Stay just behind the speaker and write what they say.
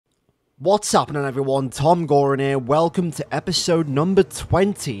What's happening, everyone? TomGorian here. Welcome to episode number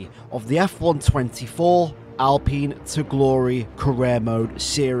 20 of the F124 Alpine to Glory Career Mode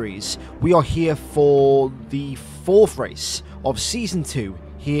series. We are here for the fourth race of Season 2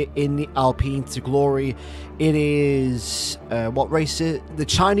 here in the Alpine to Glory. It is, what race is it? The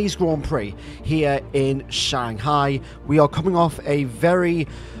Chinese Grand Prix here in Shanghai. We are coming off a very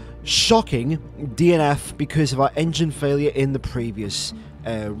shocking DNF because of our engine failure in the previous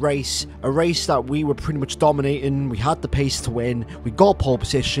race. A race that we were pretty much dominating. We had the pace to win. We got pole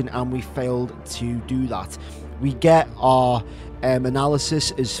position and we failed to do that. We get our analysis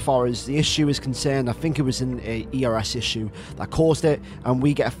as far as the issue is concerned. I think it was an ERS issue that caused it, and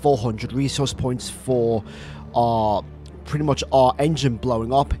we get 400 resource points for our pretty much our engine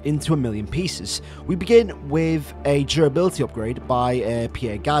blowing up into a million pieces. We begin with a durability upgrade by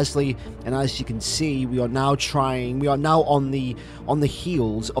Pierre Gasly, and as you can see, we are now on the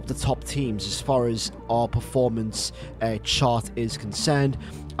heels of the top teams as far as our performance chart is concerned.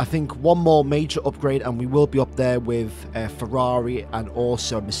 I think one more major upgrade and we will be up there with Ferrari and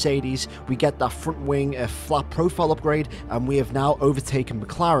also Mercedes. We get that front wing flat profile upgrade, and we have now overtaken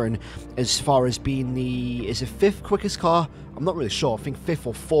McLaren as far as being the, is it fifth quickest car? I'm not really sure. I think fifth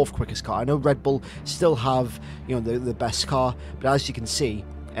or fourth quickest car. I know Red Bull still have, you know, the best car, but as you can see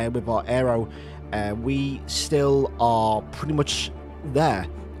with our aero, we still are pretty much there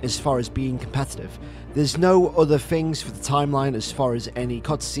as far as being competitive. There's no other things for the timeline as far as any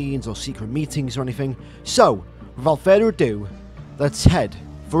cutscenes or secret meetings or anything. So, without further ado, let's head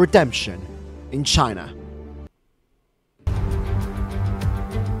for redemption in China.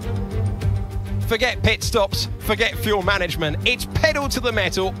 Forget pit stops, forget fuel management. It's pedal to the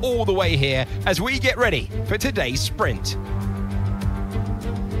metal all the way here as we get ready for today's sprint.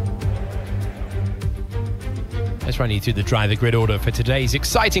 Let's run you through the driver grid order for today's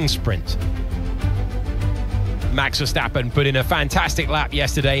exciting sprint. Max Verstappen put in a fantastic lap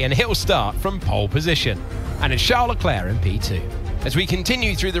yesterday and he'll start from pole position. And it's Charles Leclerc in P2. As we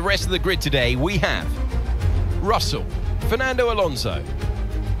continue through the rest of the grid today, we have Russell, Fernando Alonso,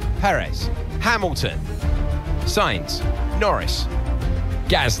 Perez, Hamilton, Sainz, Norris,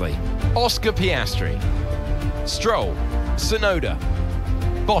 Gasly, Oscar Piastri, Stroll, Tsunoda,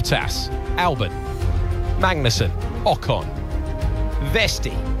 Bottas, Albon, Magnussen, Ocon,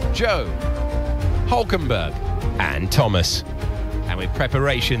 Vesti, Joe, Hulkenberg, and Thomas. And with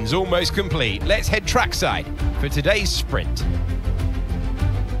preparations almost complete, let's head trackside for today's sprint.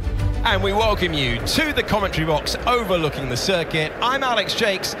 And we welcome you to the commentary box overlooking the circuit. I'm Alex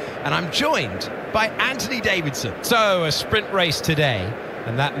Jakes, and I'm joined by Anthony Davidson. So, a sprint race today,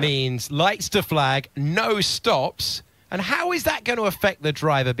 and that means lights to flag, no stops. And how is that going to affect the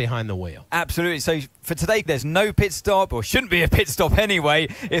driver behind the wheel? Absolutely. So for today, there's no pit stop, or shouldn't be a pit stop anyway,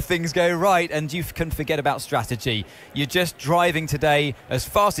 if things go right, and you can forget about strategy. You're just driving today as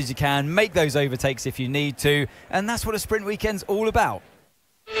fast as you can, make those overtakes if you need to, and that's what a sprint weekend's all about.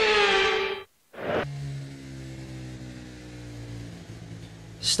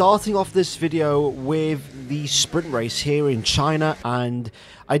 Starting off this video with the sprint race here in China, and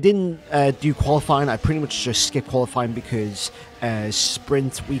I didn't do qualifying. I pretty much just skipped qualifying because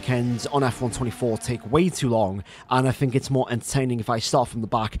sprint weekends on F124 take way too long, and I think it's more entertaining if I start from the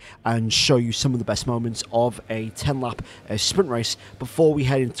back and show you some of the best moments of a 10-lap sprint race before we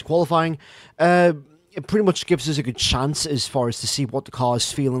head into qualifying. It pretty much gives us a good chance as far as to see what the car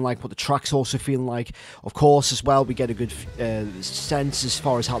is feeling like, what the track's also feeling like. Of course, as well, we get a good sense as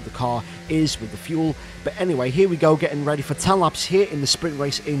far as how the car is with the fuel. But anyway, here we go, getting ready for 10 laps here in the sprint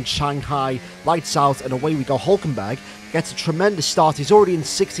race in Shanghai. Lights out, and away we go. Hulkenberg gets a tremendous start. He's already in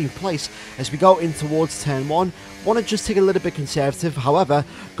 16th place as we go in towards turn 1. Want to just take a little bit conservative, however,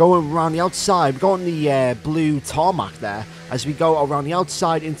 going around the outside, we go on the blue tarmac there, as we go around the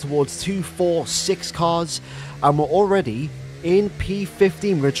outside in towards 2, 4, 6 cars, and we're already in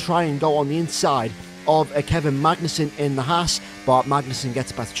P15. We're trying to go on the inside of Kevin Magnussen in the Haas, but Magnussen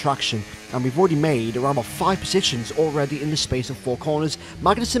gets better traction, and we've already made around about 5 positions already in the space of 4 corners.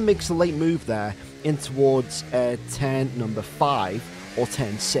 Magnussen makes a late move there in towards turn number 5 or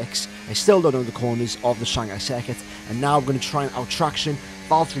turn 6. I still don't know the corners of the Shanghai circuit, and now we're going to try and out-traction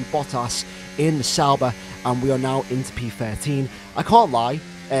Valtteri Bottas in the Sauber, and we are now into P13. I can't lie,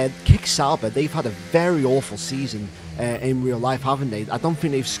 Kick Sauber, they've had a very awful season in real life, haven't they? I don't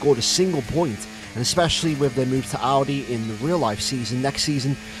think they've scored a single point, and especially with their move to Audi in the real life season, next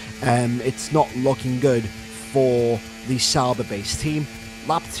season, it's not looking good for the Sauber-based team.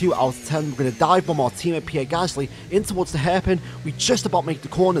 Lap 2 out of 10, we're going to dive bomb our teammate Pierre Gasly in towards the hairpin. We just about make the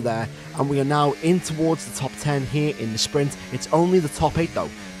corner there, and we are now in towards the top 10 here in the sprint. It's only the top 8 though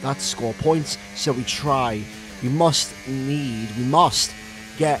That's score points. So we try. We must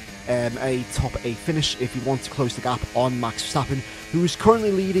get a top 8 finish if we want to close the gap on Max Verstappen, who is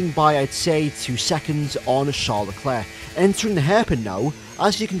currently leading by, I'd say, 2 seconds on Charles Leclerc. Entering the hairpin now,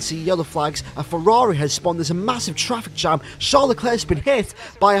 as you can see, yellow flags, a Ferrari has spawned. There's a massive traffic jam. Charles Leclerc's been hit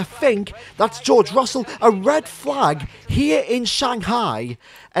by, I think, that's George Russell. A red flag here in Shanghai,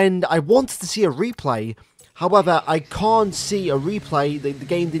 and I wanted to see a replay. However, I can't see a replay. The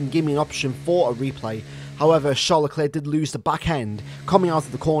game didn't give me an option for a replay. However, Charles Leclerc did lose the back end coming out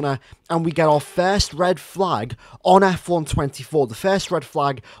of the corner, and we get our first red flag on F1 24. The first red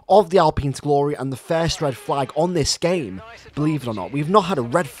flag of the Alpine to glory, and the first red flag on this game. Believe it or not, we've not had a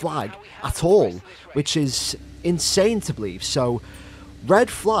red flag at all, which is insane to believe. So, red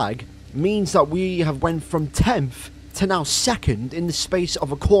flag means that we have went from 10th to now 2nd in the space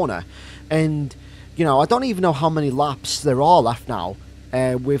of a corner. And, you know, I don't even know how many laps there are left now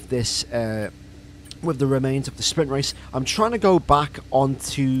with this... with the remains of the sprint race. I'm trying to go back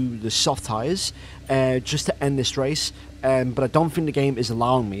onto the soft tyres just to end this race, but I don't think the game is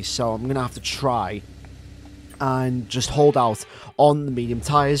allowing me, so I'm going to have to try and just hold out on the medium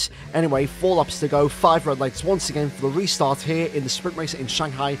tyres. Anyway, 4 laps to go, 5 red lights once again for the restart here in the sprint race in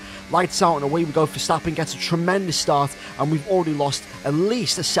Shanghai. Lights out and away we go. Verstappen gets a tremendous start, and we've already lost at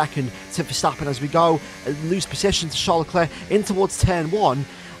least a second to Verstappen as we go. Lose position to Charles Leclerc in towards turn 1,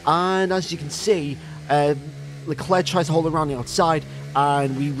 and as you can see, Leclerc tries to hold around the outside,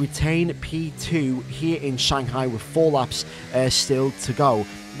 and we retain P2 here in Shanghai with 4 laps still to go.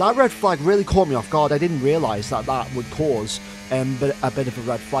 That red flag really caught me off guard. I didn't realise that that would cause a bit of a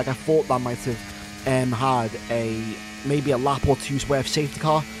red flag. I thought that might have had maybe a lap or two's worth safety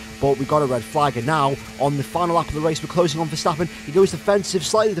car, but we got a red flag. And now on the final lap of the race, we're closing on Verstappen. He goes defensive,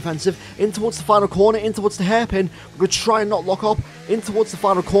 slightly defensive, in towards the final corner, in towards the hairpin. We're going to try and not lock up, in towards the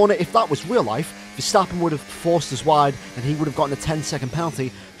final corner. If that was real life, Verstappen would have forced us wide, and he would have gotten a 10-second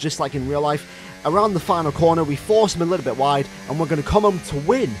penalty, just like in real life. Around the final corner, we force him a little bit wide, and we're going to come home to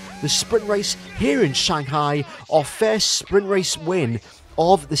win the sprint race here in Shanghai. Our first sprint race win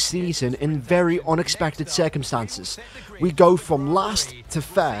of the season in very unexpected circumstances. We go from last to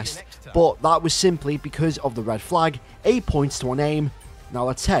first, but that was simply because of the red flag. 8 points to our name. Now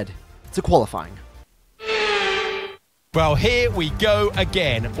let's head to qualifying. Well, here we go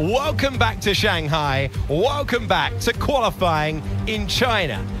again. Welcome back to Shanghai. Welcome back to qualifying in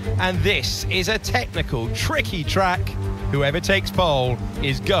China. And this is a technical, tricky track. Whoever takes pole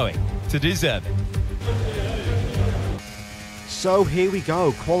is going to deserve it. So here we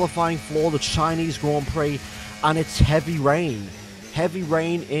go, qualifying for the Chinese Grand Prix, and it's heavy rain. Heavy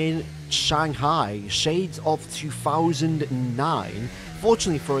rain in Shanghai, shades of 2009.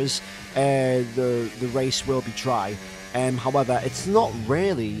 Fortunately for us, the race will be dry. However, it's not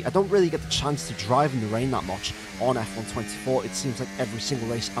really, I don't really get the chance to drive in the rain that much on F1 24. It seems like every single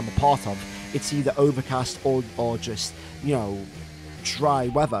race I'm a part of, it's either overcast or just, you know, dry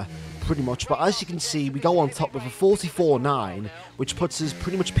weather, pretty much. But as you can see, we go on top with a 44.9, which puts us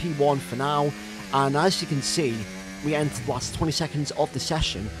pretty much P1 for now. And as you can see, we enter the last 20 seconds of the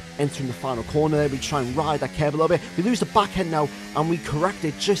session, entering the final corner. We try and ride that curve a little bit. We lose the back end now, and we correct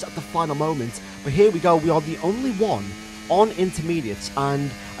it just at the final moment. But here we go. We are the only one on intermediates, and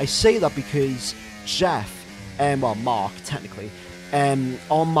I say that because Jeff, well, Mark, technically,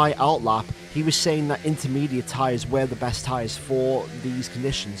 on my outlap, he was saying that intermediate tyres were the best tyres for these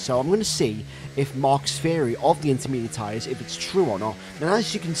conditions. So I'm going to see if Mark's theory of the intermediate tyres, if it's true or not. And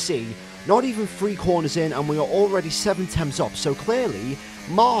as you can see, not even 3 corners in, and we are already 7 temps up. So clearly,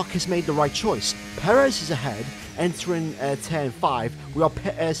 Mark has made the right choice. Perez is ahead, entering turn 5. We are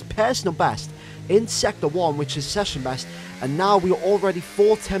personal best in sector 1, which is session best, and now we are already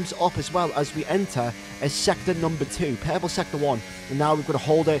 4 temps up as well as we enter as sector number 2, purple sector 1, and now we've got to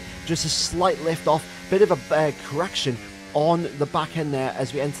hold it, just a slight lift off, bit of a correction on the back end there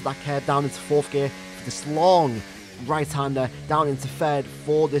as we enter that curve down into 4th gear for this long right-hander, down into 3rd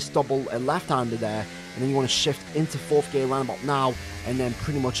for this double left-hander there, and then you want to shift into 4th gear around about now, and then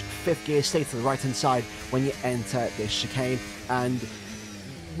pretty much 5th gear, stay to the right-hand side when you enter this chicane. And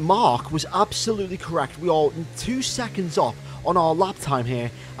Mark was absolutely correct. We are 2 seconds off on our lap time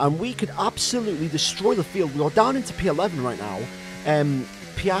here, and we could absolutely destroy the field. We are down into P11 right now.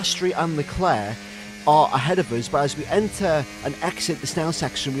 Piastri and Leclerc are ahead of us, but as we enter and exit the snail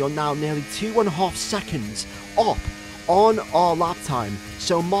section, we are now nearly 2.5 seconds up on our lap time.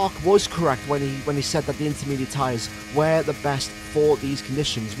 So Mark was correct when he said that the intermediate tyres were the best for these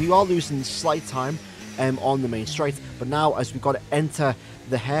conditions. We are losing slight time on the main straight, but now as we've got to enter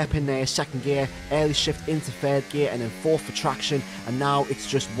the hairpin there, second gear, early shift into third gear, and then fourth for traction, and now it's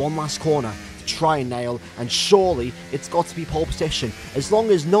just one last corner to try and nail, and surely it's got to be pole position. As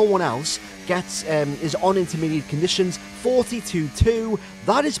long as no one else is on intermediate conditions, 42.2,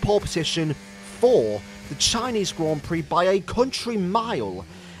 that is pole position for the Chinese Grand Prix by a country mile.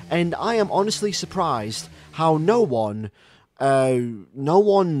 And I am honestly surprised how no one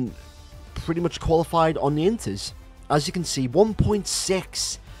pretty much qualified on the Inters. As you can see,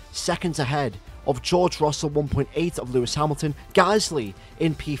 1.6 seconds ahead of George Russell, 1.8 of Lewis Hamilton, Gasly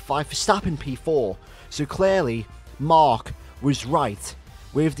in P5, Verstappen P4. So clearly, Mark was right.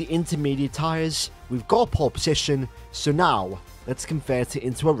 With the intermediate tyres, we've got pole position, so now let's convert it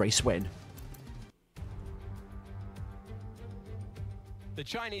into a race win. The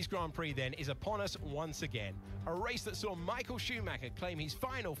Chinese Grand Prix then is upon us once again. A race that saw Michael Schumacher claim his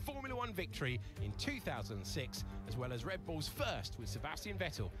final Formula One victory in 2006, as well as Red Bull's first with Sebastian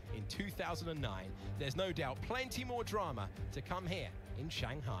Vettel in 2009. There's no doubt plenty more drama to come here in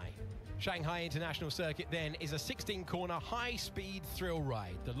Shanghai. Shanghai International Circuit then is a 16-corner high-speed thrill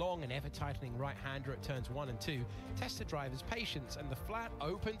ride. The long and ever-tightening right-hander at turns 1 and 2 tests the driver's patience, and the flat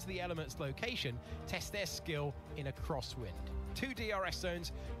open to the elements location tests their skill in a crosswind. 2 DRS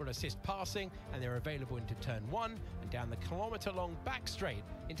zones will assist passing, and they're available into turn 1 and down the kilometre-long back straight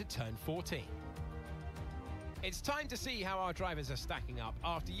into turn 14. It's time to see how our drivers are stacking up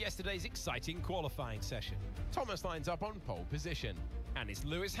after yesterday's exciting qualifying session. Thomas lines up on pole position, and it's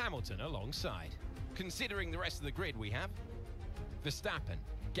Lewis Hamilton alongside. Considering the rest of the grid, we have Verstappen,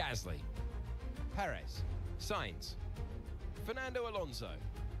 Gasly, Perez, Sainz, Fernando Alonso,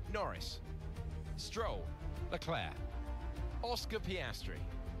 Norris, Stroll, Leclerc, Oscar Piastri,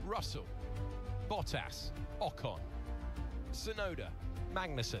 Russell, Bottas, Ocon, Tsunoda,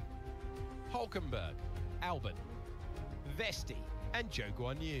 Magnussen, Hülkenberg, Albon, Vesti, and Zhou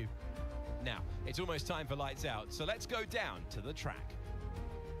Guanyu. Now, it's almost time for lights out, so let's go down to the track.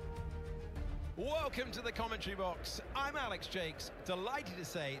 Welcome to the commentary box. I'm Alex Jakes, delighted to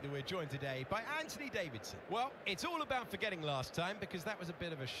say that we're joined today by Anthony Davidson. Well, it's all about forgetting last time because that was a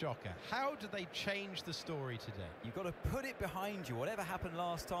bit of a shocker. How do they change the story today? You've got to put it behind you. Whatever happened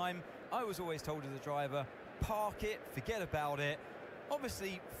last time, I was always told as a driver, park it, forget about it.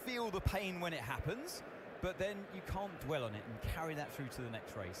 Obviously, feel the pain when it happens, but then you can't dwell on it and carry that through to the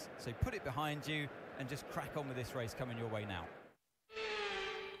next race. So put it behind you and just crack on with this race coming your way now.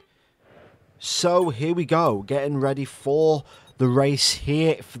 So here we go, getting ready for the race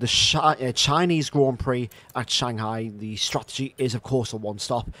here for the Chinese Grand Prix at Shanghai. The strategy is, of course, a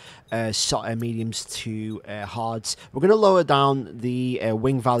one-stop, mediums to hards. We're going to lower down the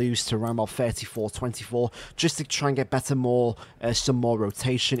wing values to around about 34-24, just to try and get some more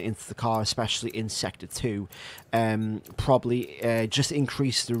rotation into the car, especially in Sector 2. Probably just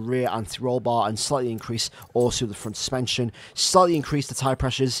increase the rear anti-roll bar and slightly increase also the front suspension, slightly increase the tyre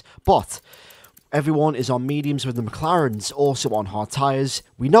pressures, but everyone is on mediums with the McLarens also on hard tyres.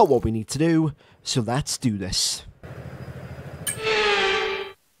 We know what we need to do, so let's do this.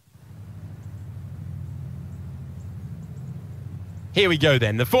 Here we go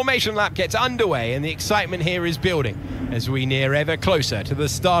then. The formation lap gets underway and the excitement here is building as we near ever closer to the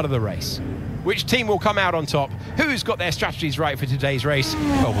start of the race. Which team will come out on top? Who's got their strategies right for today's race?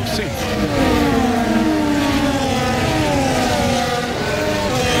 Well, we'll soon.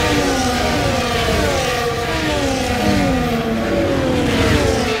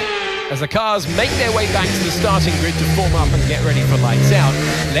 As the cars make their way back to the starting grid to form up and get ready for lights out,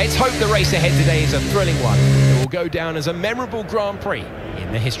 let's hope the race ahead today is a thrilling one that will go down as a memorable Grand Prix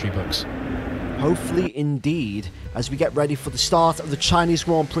in the history books. Hopefully indeed, as we get ready for the start of the Chinese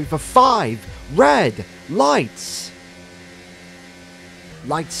Grand Prix for 5 red lights.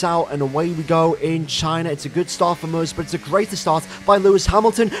 Lights out and away we go in China. It's a good start from us, but it's a greater start by Lewis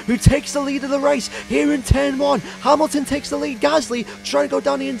Hamilton, who takes the lead of the race here in turn 1. Hamilton takes the lead. Gasly trying to go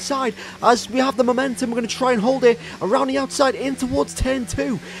down the inside. As we have the momentum, we're going to try and hold it around the outside in towards turn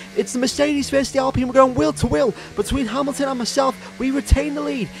 2. It's the Mercedes versus the Alpine. We're going wheel to wheel between Hamilton and myself. We retain the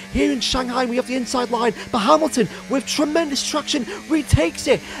lead here in Shanghai. We have the inside line, but Hamilton, with tremendous traction, retakes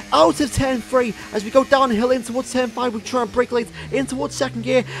it out of turn 3 as we go downhill in towards turn 5. We try and brake late in towards second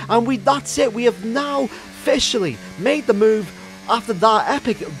gear, and that's it. We have now officially made the move after that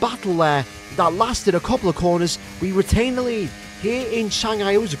epic battle there that lasted a couple of corners. We retain the lead here in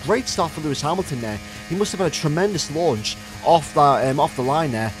Shanghai. It was a great start for Lewis Hamilton there. He must have had a tremendous launch off the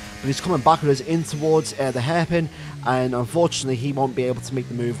line there, but he's coming back with us in towards the hairpin, and unfortunately he won't be able to make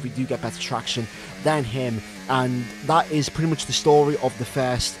the move. We do get better traction than him, and that is pretty much the story of the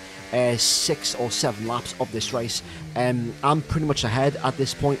first 6 or 7 laps of this race. I'm pretty much ahead at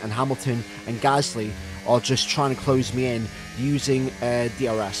this point, and Hamilton and Gasly are just trying to close me in using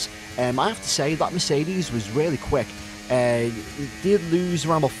DRS. I have to say that Mercedes was really quick. It did lose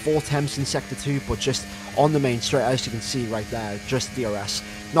around about 4 tenths in Sector 2, but just on the main straight, as you can see right there, just DRS.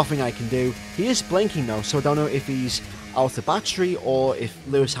 Nothing I can do. He is blinking though, so I don't know if he's out of battery or if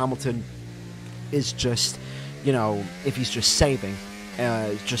Lewis Hamilton is just, you know, if he's just saving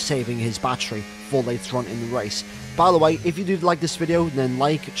his battery for later on in the race. By the way, if you do like this video, then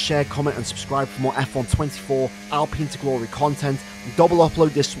like, share, comment and subscribe for more F1 24 Alpine to Glory content. Double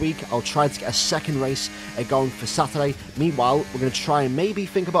upload this week. I'll try to get a second race going for Saturday. Meanwhile, we're going to try and maybe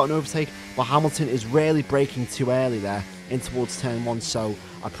think about an overtake, but Hamilton is really braking too early there in towards turn 1, so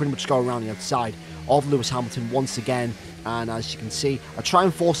I pretty much go around the outside of Lewis Hamilton once again. And as you can see, I try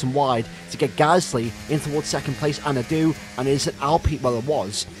and force him wide to get Gasly in towards second place, and I do, and it's an Alpine, well it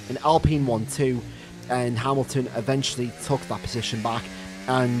was, an Alpine 1-2, and Hamilton eventually took that position back,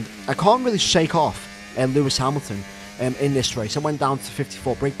 and I can't really shake off Lewis Hamilton in this race. I went down to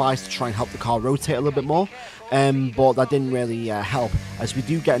 54 brake bias to try and help the car rotate a little bit more, but that didn't really help, as we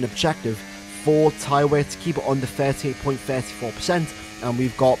do get an objective for tyre wear to keep it under 38.34%, and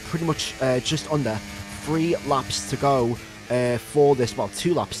we've got pretty much just under 3 laps to go for this, well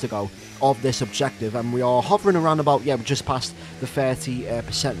 2 laps to go of this objective, and we are hovering around about, yeah, we're just past the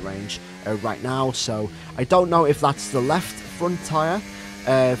 30% range right now, so I don't know if that's the left front tyre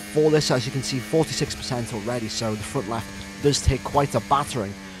for this. As you can see, 46% already, so the front left does take quite a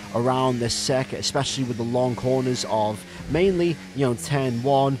battering around this circuit, especially with the long corners of mainly, you know, turn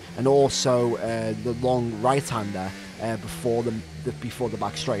 1 and also the long right hand there before the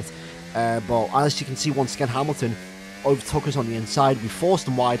back straight. But as you can see, once again, Hamilton overtook us on the inside. We forced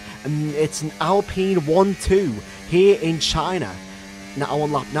them wide, and it's an Alpine 1-2 here in China. Now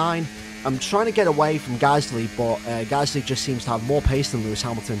on lap 9, I'm trying to get away from Gasly, but Gasly just seems to have more pace than Lewis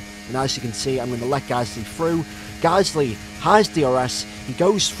Hamilton. And as you can see, I'm going to let Gasly through. Gasly has DRS. He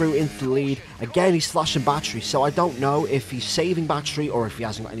goes through into the lead. Again, he's slashing battery, so I don't know if he's saving battery or if he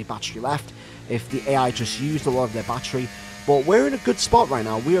hasn't got any battery left, if the AI just used a lot of their battery. But we're in a good spot right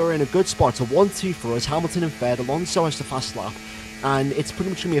now. We are in a good spot. It's a 1-2 for us. Hamilton in third. Alonso has the fast lap. And it's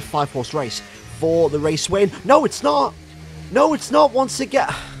pretty much going to be a 5-horse race for the race win. No, it's not. No, it's not once again.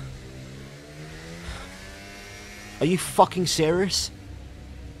 Are you fucking serious?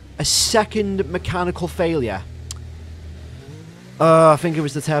 A second mechanical failure. I think it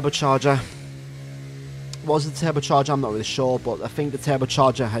was the turbocharger. Was it the turbocharger? I'm not really sure, but I think the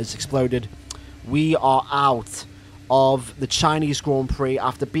turbocharger has exploded. We are out of the Chinese Grand Prix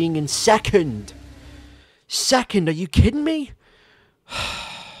after being in second. Second, are you kidding me?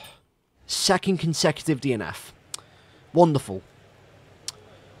 Second consecutive DNF. Wonderful.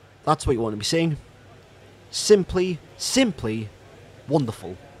 That's what you want to be seeing. Simply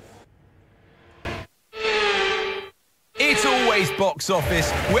wonderful. It's always box office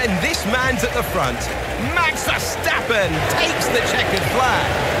when this man's at the front. Max Verstappen takes the checkered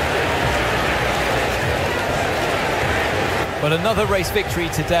flag. Well, another race victory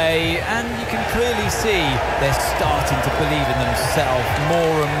today, and you can clearly see they're starting to believe in themselves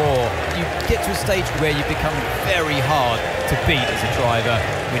more and more. You get to a stage where you become very hard to beat as a driver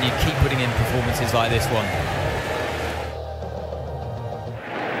when you keep putting in performances like this one.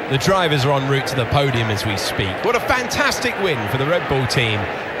 The drivers are en route to the podium as we speak. What a fantastic win for the Red Bull team.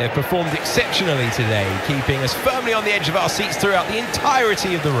 They've performed exceptionally today, keeping us firmly on the edge of our seats throughout the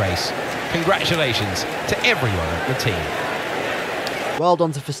entirety of the race. Congratulations to everyone at the team. Well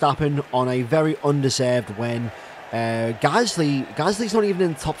done to Verstappen on a very undeserved win. Gasly's not even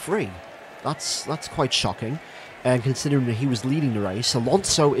in the top 3. That's quite shocking, considering that he was leading the race.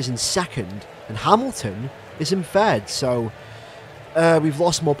 Alonso is in second, and Hamilton is in third. So we've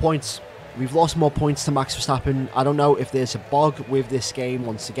lost more points. We've lost more points to Max Verstappen. I don't know if there's a bug with this game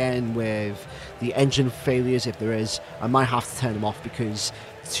once again with the engine failures. If there is, I might have to turn them off, because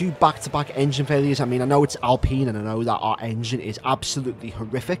 2 back-to-back engine failures. I mean, I know it's Alpine and I know that our engine is absolutely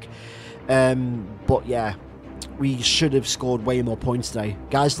horrific. But yeah, we should have scored way more points today.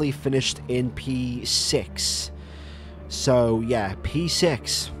 Gasly finished in P6. So yeah,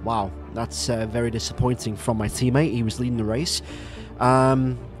 P6. Wow, that's very disappointing from my teammate. He was leading the race.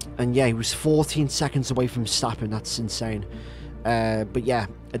 And yeah, he was 14 seconds away from Verstappen. That's insane. But yeah,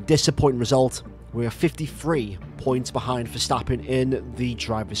 a disappointing result. We are 53 points behind Verstappen in the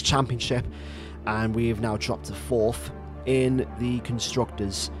Drivers' Championship, and we have now dropped to 4th in the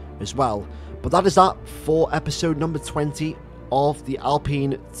Constructors as well. But that is that for episode number 20 of the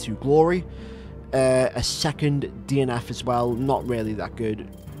Alpine to Glory. A second DNF as well, not really that good.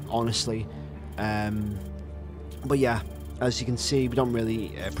 honestly. But yeah, as you can see, we don't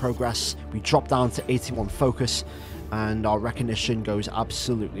really progress. We drop down to 81 focus, and our recognition goes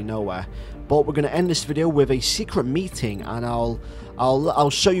absolutely nowhere. But we're going to end this video with a secret meeting, and I'll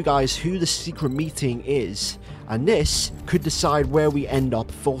show you guys who the secret meeting is, and this could decide where we end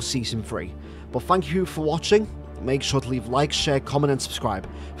up for Season 3. But thank you for watching. Make sure to leave like, share, comment and subscribe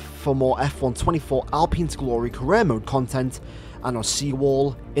for more F1 24 Alpine to Glory career mode content, and I'll see you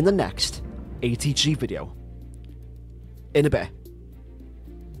all in the next ATG video. In a bit.